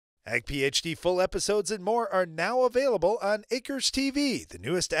Ag PhD full episodes and more are now available on Acres TV, the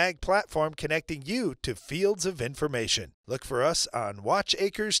newest ag platform connecting you to fields of information. Look for us on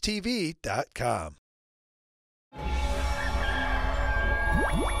watchacrestv.com.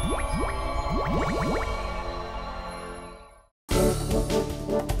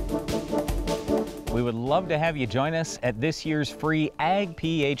 We would love to have you join us at this year's free Ag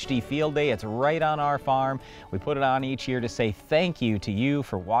PhD Field Day. It's right on our farm. We put it on each year to say thank you to you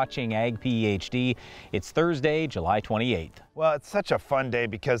for watching Ag PhD. It's Thursday, July 28th. Well, it's such a fun day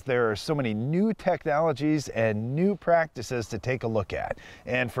because there are so many new technologies and new practices to take a look at.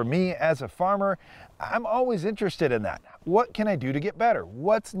 And for me as a farmer, I'm always interested in that. What can I do to get better?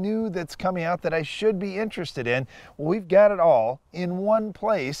 What's new that's coming out that I should be interested in? Well, we've got it all in one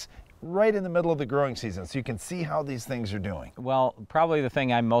place, right in the middle of the growing season, so you can see how these things are doing. Well, probably the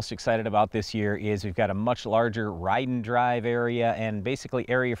thing I'm most excited about this year is we've got a much larger ride and drive area and basically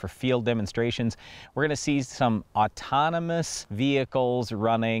area for field demonstrations. We're going to see some autonomous vehicles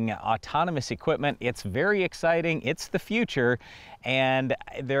running, autonomous equipment. It's very exciting. It's the future. And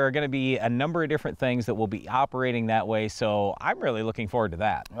there are going to be a number of different things that will be operating that way, so I'm really looking forward to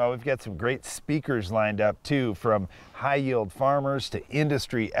that. Well, we've got some great speakers lined up too, from high-yield farmers to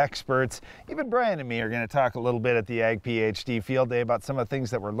industry experts. Even Brian and me are going to talk a little bit at the Ag PhD Field Day about some of the things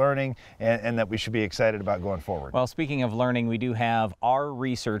that we're learning and that we should be excited about going forward. Well, speaking of learning, we do have our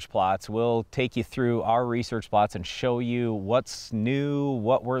research plots. We'll take you through our research plots and show you what's new,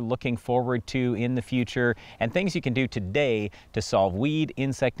 what we're looking forward to in the future, and things you can do today to solve weed,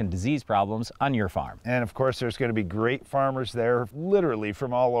 insect, and disease problems on your farm. And of course, there's going to be great farmers there, literally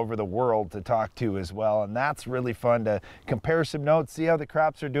from all over the world, to talk to as well. And that's really fun to compare some notes, see how the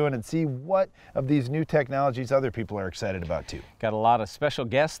crops are doing, and see what of these new technologies other people are excited about too. Got a lot of special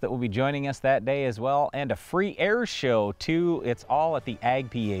guests that will be joining us that day as well, and a free air show too. It's all at the Ag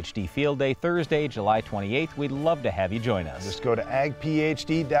PhD Field Day, Thursday, July 28th. We'd love to have you join us. Just go to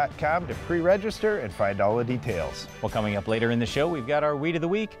agphd.com to pre-register and find all the details. Well, coming up later in the show, we've got our Weed of the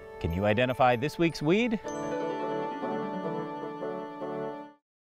Week. Can you identify this week's weed?